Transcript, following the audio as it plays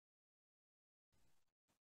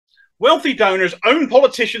Wealthy donors own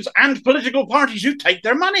politicians and political parties who take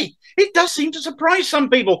their money. It does seem to surprise some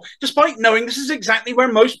people, despite knowing this is exactly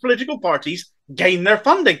where most political parties gain their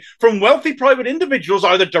funding, from wealthy private individuals,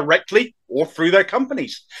 either directly or through their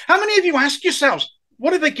companies. How many of you ask yourselves,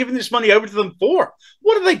 what are they giving this money over to them for?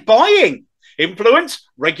 What are they buying? Influence,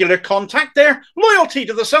 regular contact there, loyalty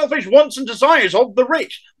to the selfish wants and desires of the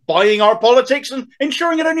rich, buying our politics and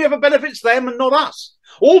ensuring it only ever benefits them and not us.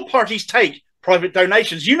 All parties take private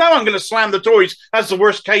donations. You know I'm going to slam the Tories as the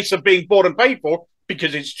worst case of being bought and paid for,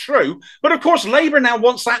 because it's true. But of course, Labour now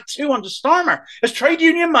wants that too under Starmer, as trade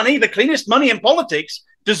union money, the cleanest money in politics,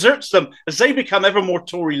 deserts them as they become ever more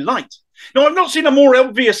Tory light. Now, I've not seen a more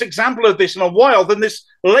obvious example of this in a while than this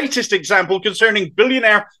latest example concerning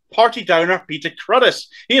billionaire party donor Peter Cruddas.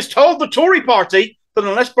 He has told the Tory Party that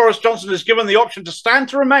unless Boris Johnson is given the option to stand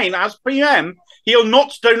to remain as PM, he'll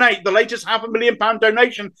not donate the latest £500,000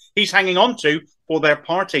 donation he's hanging on to for their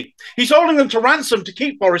party. He's holding them to ransom to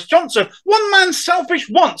keep Boris Johnson, one man's selfish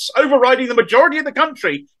wants overriding the majority of the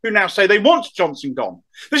country who now say they want Johnson gone.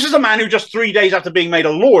 This is a man who just 3 days after being made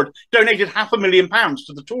a Lord donated £500,000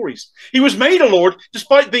 to the Tories. He was made a Lord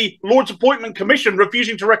despite the Lords Appointment Commission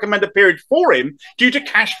refusing to recommend a peerage for him due to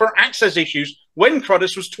cash for access issues when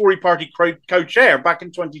Cruddas was Tory Party co-chair back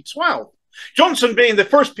in 2012. Johnson being the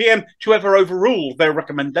first PM to ever overrule their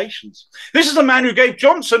recommendations. This is a man who gave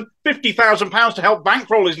Johnson £50,000 to help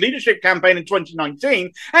bankroll his leadership campaign in 2019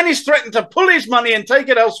 and is threatened to pull his money and take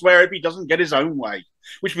it elsewhere if he doesn't get his own way,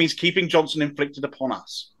 which means keeping Johnson inflicted upon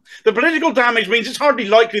us. The political damage means it's hardly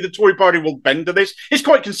likely the Tory party will bend to this. It's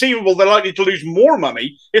quite conceivable they're likely to lose more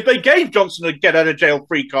money if they gave Johnson a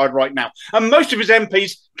get-out-of-jail-free card right now. And most of his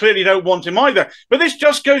MPs clearly don't want him either. But this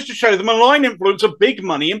just goes to show the malign influence of big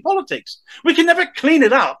money in politics. We can never clean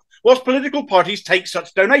it up whilst political parties take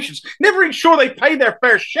such donations, never ensure they pay their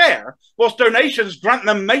fair share whilst donations grant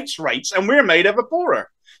them mates rates and we're made ever poorer.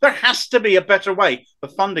 There has to be a better way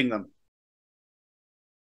of funding them.